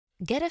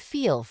Get a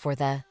feel for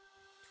the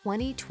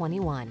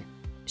 2021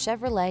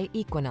 Chevrolet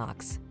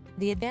Equinox.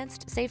 The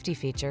advanced safety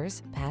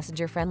features,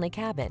 passenger-friendly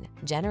cabin,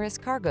 generous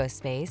cargo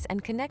space,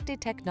 and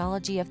connected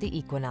technology of the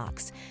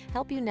Equinox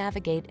help you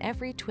navigate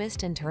every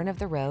twist and turn of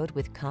the road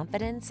with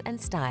confidence and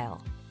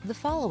style. The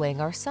following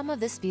are some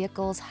of this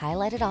vehicle's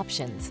highlighted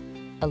options: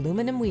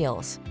 aluminum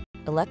wheels,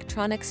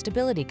 electronic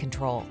stability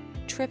control,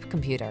 trip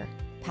computer,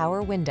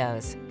 power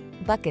windows,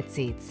 bucket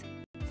seats,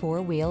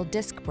 four-wheel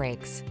disc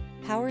brakes,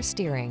 power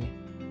steering.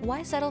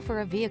 Why settle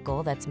for a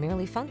vehicle that's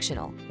merely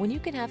functional when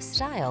you can have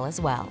style as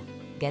well?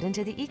 Get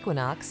into the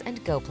Equinox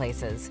and go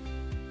places.